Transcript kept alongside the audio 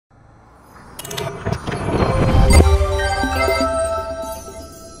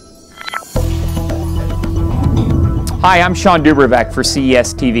Hi, I'm Sean Dubervec for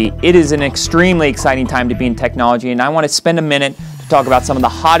CESTV. It is an extremely exciting time to be in technology, and I want to spend a minute to talk about some of the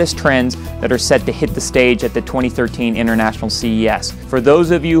hottest trends that are set to hit the stage at the 2013 International CES. For those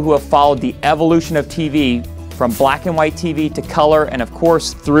of you who have followed the evolution of TV, from black and white TV to color, and of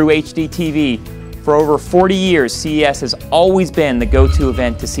course through HD TV, for over 40 years, CES has always been the go-to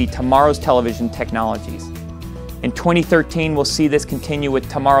event to see tomorrow's television technologies. In 2013, we'll see this continue with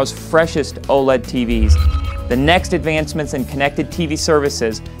tomorrow's freshest OLED TVs, the next advancements in connected TV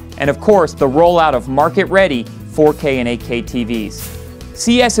services, and of course, the rollout of market-ready 4K and 8K TVs.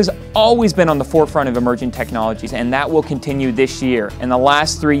 CES has always been on the forefront of emerging technologies, and that will continue this year. In the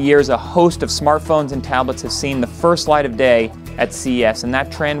last 3 years, a host of smartphones and tablets have seen the first light of day at CES, and that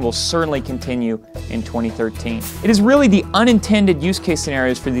trend will certainly continue in 2013. It is really the unintended use case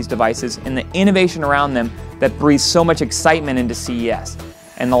scenarios for these devices and the innovation around them that breathes so much excitement into CES.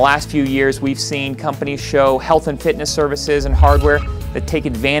 In the last few years, we've seen companies show health and fitness services and hardware that take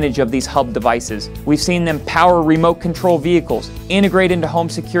advantage of these hub devices. We've seen them power remote control vehicles, integrate into home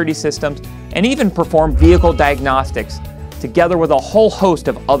security systems, and even perform vehicle diagnostics, together with a whole host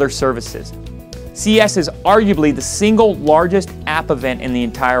of other services. CES is arguably the single largest app event in the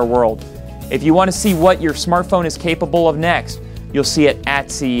entire world. If you want to see what your smartphone is capable of next, you'll see it at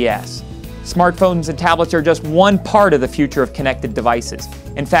CES. Smartphones and tablets are just one part of the future of connected devices.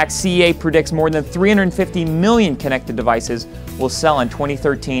 In fact, CEA predicts more than 350 million connected devices will sell in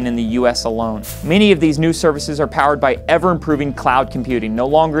 2013 in the US alone. Many of these new services are powered by ever-improving cloud computing. No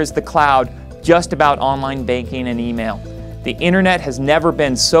longer is the cloud just about online banking and email. The internet has never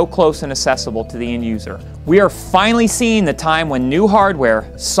been so close and accessible to the end user. We are finally seeing the time when new hardware,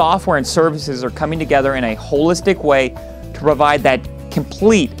 software, and services are coming together in a holistic way to provide that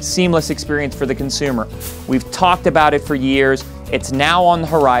complete, seamless experience for the consumer. We've talked about it for years. It's now on the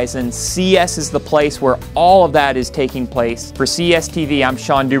horizon. CES is the place where all of that is taking place. For CESTV, I'm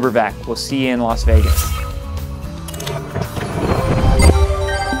Sean Dubervec. We'll see you in Las Vegas.